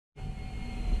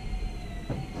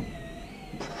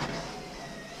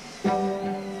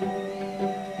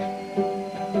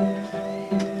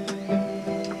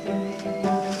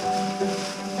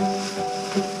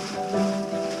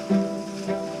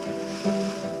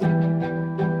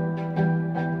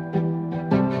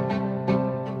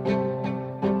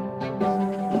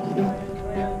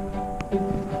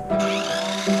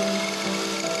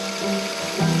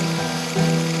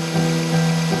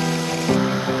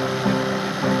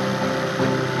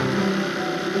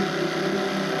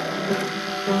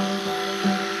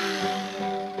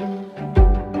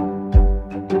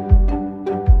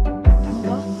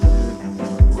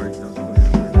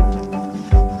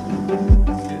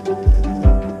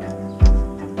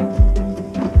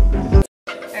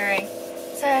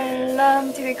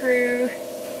To the crew,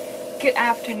 good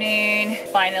afternoon.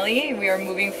 Finally, we are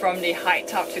moving from the high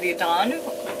top to the down,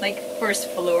 like first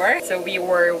floor. So we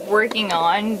were working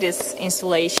on this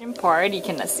installation part. You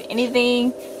cannot see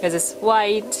anything because it's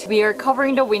white. We are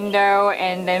covering the window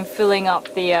and then filling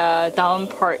up the down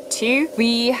part too.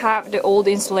 We have the old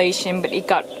installation, but it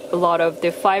got a lot of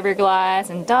the fiberglass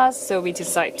and dust, so we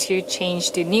decided to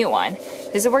change the new one.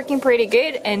 This is working pretty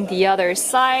good, and the other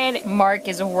side Mark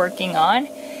is working on.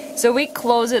 So we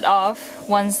close it off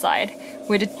one side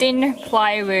with a thin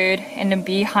plywood, and then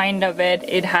behind of it,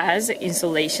 it has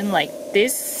insulation like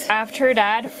this. After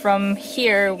that, from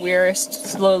here, we're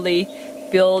slowly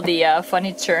build the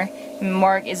furniture.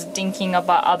 Mark is thinking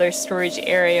about other storage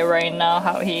area right now,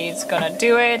 how he's gonna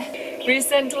do it.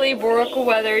 Recently, Morocco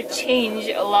weather changed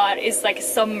a lot. It's like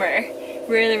summer,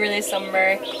 really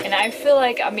summer, and I feel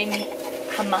like I'm in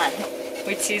Hammam,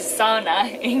 which is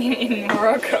sauna in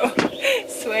Morocco.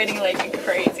 Sweating like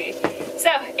crazy.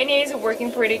 So anyways,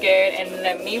 working pretty good, and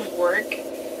let me work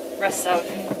rest of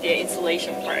the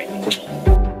installation part.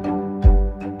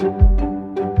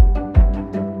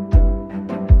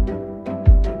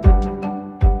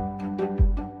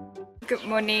 Good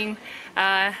morning.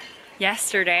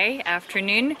 Yesterday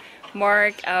afternoon,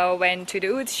 Mark went to the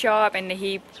wood shop, and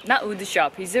not wood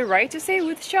shop, is it right to say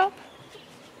wood shop?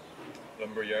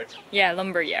 Lumberyard? Yeah,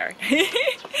 lumberyard.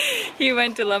 He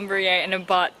went to lumberyard and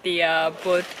bought the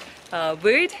both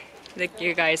wood. Like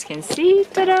you guys can see,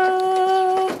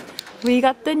 ta-da! We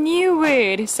got the new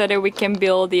wood so that we can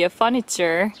build the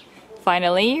furniture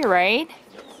finally, right?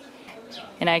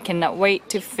 And I cannot wait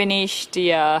to finish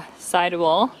the side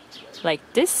wall like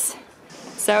this.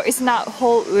 So it's not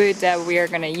whole wood that we are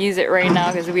gonna use it right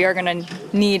now, because we are gonna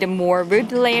need more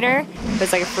wood later.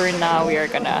 But like for now, we are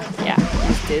gonna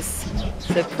use this.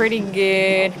 So pretty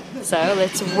good. So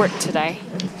let's work today.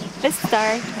 Let's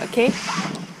start, okay?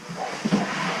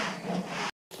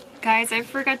 Guys, I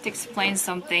forgot to explain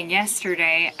something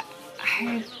yesterday.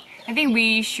 I think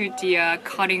we should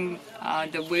cutting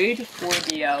the wood for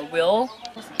the wheel.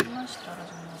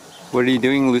 What are you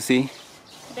doing, Lucy?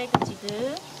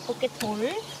 트랙지드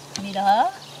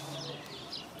포켓홀입니다.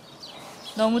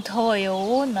 너무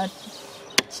더워요. 나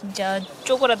진짜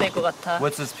쪼그라들 것 같아.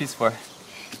 What's this piece for?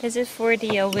 This is for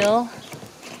the wheel,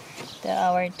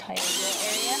 our tire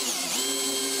area.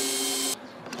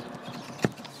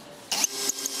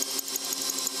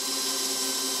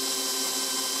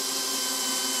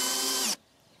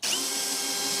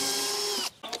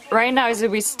 Right now, as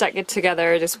we stuck it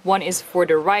together, this one is for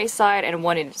the right side and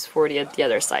one is for the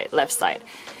other side, left side.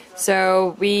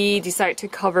 So we decided to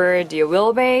cover the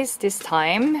wheelbase this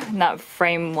time, not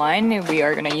frame one. We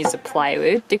are gonna use the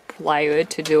plywood, thick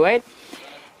plywood to do it.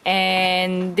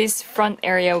 And this front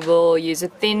area will use a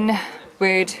thin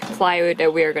wood plywood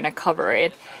that we are gonna cover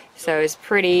it. So it's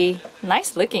pretty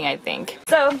nice looking, I think.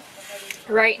 So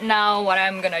right now what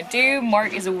I'm gonna do,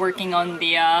 Mark is working on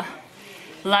the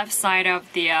left side of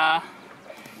the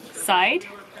side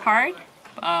part,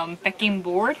 backing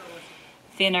board,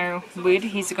 thinner wood,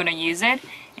 he's gonna use it.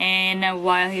 And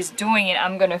while he's doing it,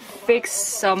 I'm gonna fix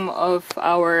some of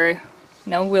our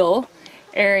wheel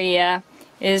area.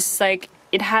 It's like,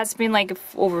 it has been like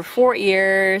over 4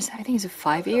 years, I think it's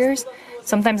 5 years.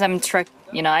 Sometimes I'm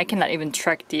I cannot even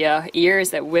track the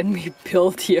years that when we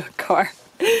built the car.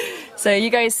 So you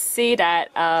guys see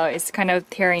that it's kind of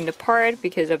tearing apart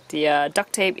because of the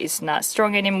duct tape is not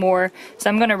strong anymore. So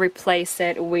I'm gonna replace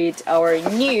it with our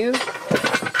new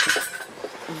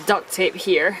duct tape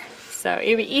here. So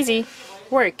it'll be easy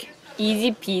work,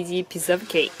 easy peasy piece of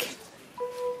cake.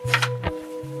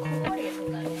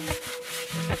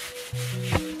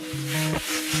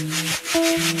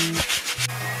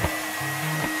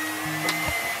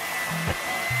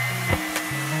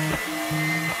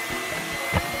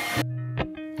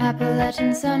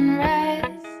 Appalachian sunrise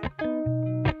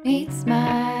meets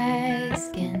my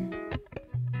skin.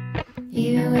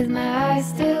 Even with my eyes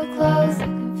still closed, I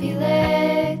can feel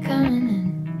it coming.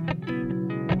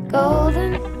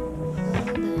 golden.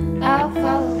 I'll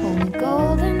follow only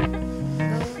golden.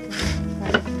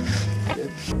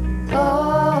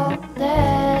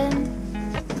 Golden,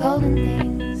 golden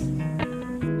things.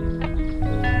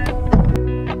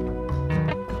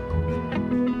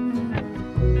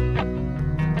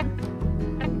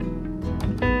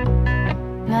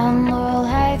 Mountain laurel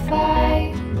high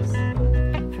fives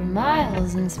for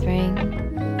miles in spring.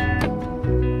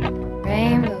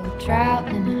 Rainbow trout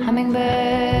and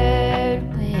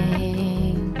hummingbird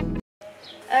wing.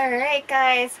 Alright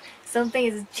guys, something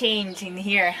is changing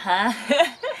here, huh?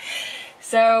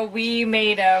 So we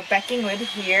made a backing wood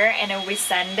here and then we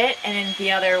sand it, and then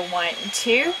the other one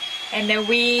too, and then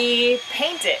we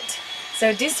paint it.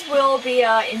 So this will be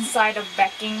inside of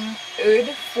backing wood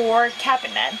for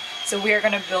cabinet. So we are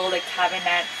gonna build a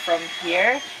cabinet from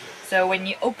here. So when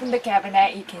you open the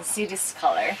cabinet, you can see this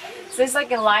color. So it's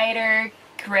like a lighter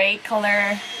gray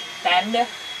color than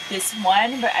this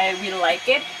one, but I really like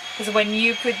it. Because when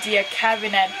you put the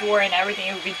cabinet door and everything,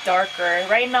 it will be darker.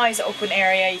 Right now it's open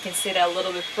area, you can see that a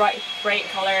little bit bright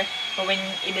color, but when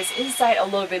it is inside, a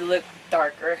little bit look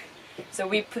darker. So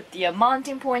we put the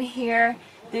mounting point here.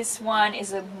 This one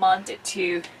is mounted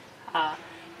to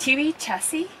TV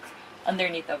chassis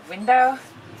underneath the window.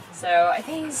 So I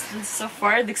think so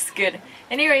far it looks good.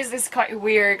 Anyways, it's quite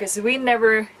weird because we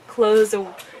never close a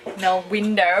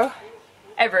window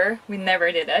ever. We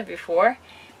never did that before.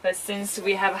 But since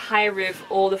we have a high roof,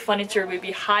 all the furniture will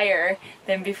be higher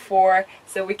than before,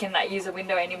 so we cannot use a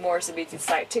window anymore. So we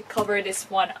decided to cover this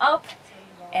one up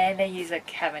and then use a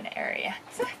cabin area.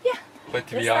 So yeah. But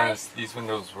to be honest, these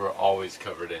windows were always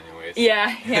covered anyways.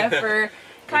 Yeah, for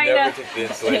kind we never of. took the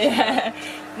insulation. Yeah.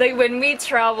 Like when we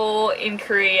travel in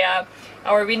Korea,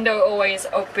 our window always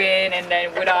open, and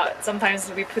then sometimes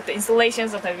we put the insulation,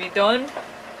 sometimes we don't.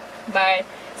 But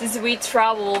since we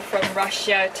travel from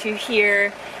Russia to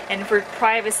here, and for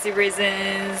privacy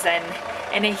reasons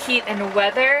and the heat and the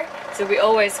weather, so we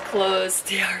always close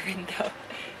our window.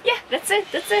 Yeah, that's it.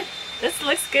 This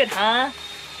looks good, huh?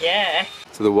 Yeah.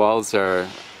 So the walls are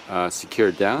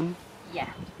secured down. Yeah.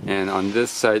 And on this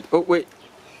side, oh wait.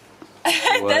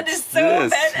 That is so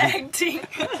bad acting.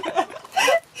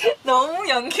 너무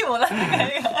연기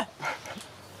원하는.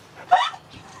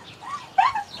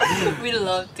 We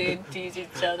love to tease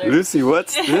each other. Lucy,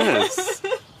 what's this?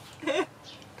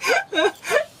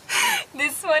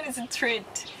 This one is a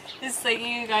treat. It's like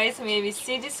you guys maybe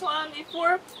see this one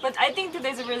before, but I think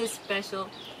today's really special.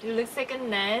 It looks like a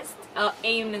nest.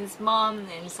 Eamon's mom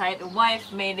inside the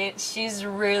wife made it. She's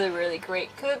really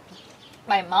great cook.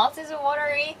 My mouth is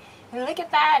watery. And look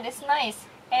at that, it's nice.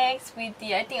 Eggs with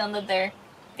the, I think under there,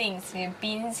 things,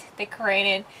 beans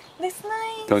decorated. Looks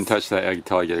nice. Don't touch that egg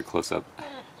until I get a close up.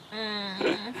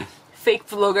 Fake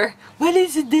vlogger. What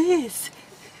is this?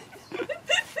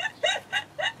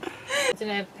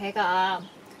 요즘에 배가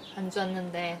안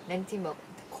좋았는데 렌티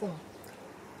먹었는데 콩.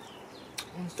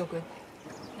 So good.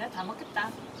 내가 다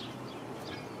먹겠다.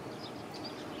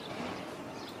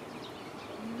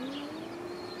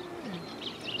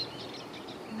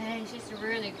 Man, she's a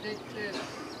really good cook.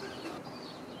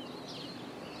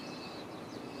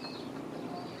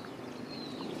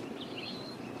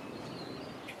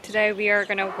 Today we are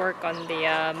gonna work on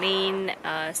the main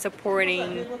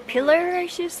supporting pillar, I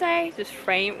should say, this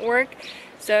framework.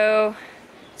 So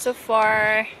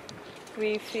far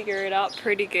we figured it out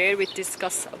pretty good. We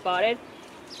discussed about it.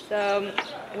 So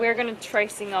we're gonna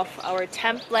tracing off our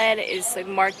template.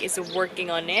 Mark is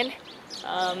working on it,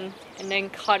 and then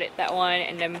cut it that one,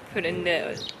 and then put in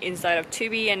the inside of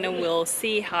 2B, and then we'll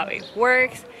see how it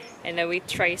works. And then we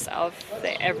trace off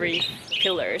every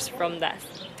pillars from that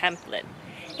template.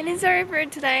 And then sorry for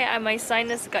today, my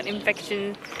sinus got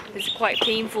infection. It's quite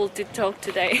painful to talk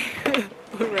today.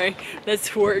 Alright,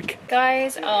 let's work.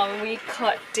 Guys, we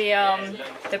cut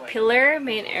the pillar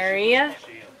main area,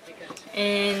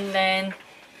 and then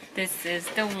this is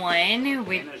the one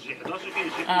we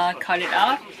cut it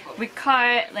off. We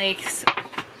cut like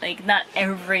not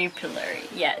every pillar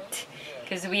yet,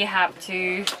 because we have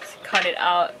to cut it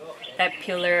out, that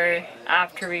pillar,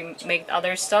 after we make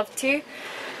other stuff too.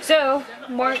 So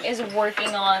Mark is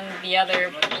working on the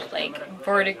other, like,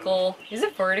 vertical. Is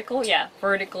it vertical? Yeah,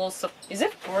 vertical. Is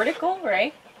it vertical,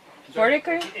 right?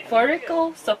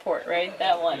 Vertical support, right?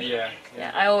 That one. Yeah. Yeah,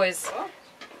 I always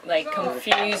like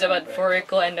confused about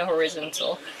vertical and the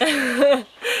horizontal.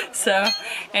 So,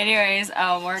 anyways,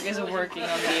 Mark is working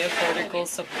on the vertical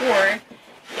support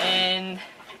and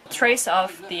trace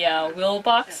off the wheel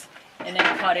box, and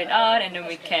then cut it out, and then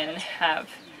we can have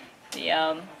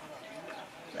the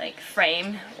like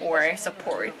frame or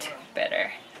support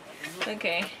better.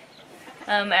 Okay,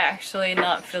 I'm actually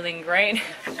not feeling great.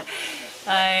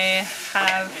 I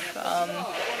have,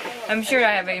 I'm sure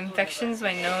I have infections,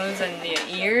 my nose and the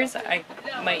ears.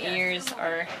 My ears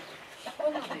are,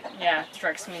 yeah,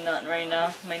 strikes me not right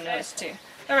now. My nose too.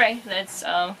 Alright, let's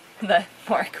let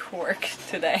Mark work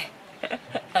today.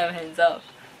 I'm hands up.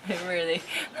 Really,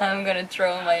 I'm gonna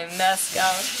throw my mask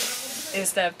out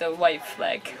instead of the white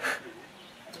flag.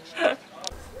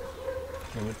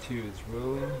 Number 2 is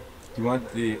rolling. Do you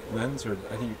want the lens, or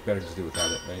I think better just do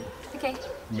without it, right? Okay.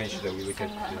 Make sure that we look at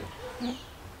the...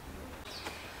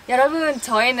 여러분,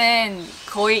 저희는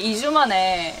거의 2주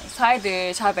만에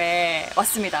사이드 샵에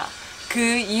왔습니다. 그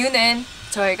이유는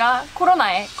저희가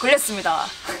코로나에 걸렸습니다.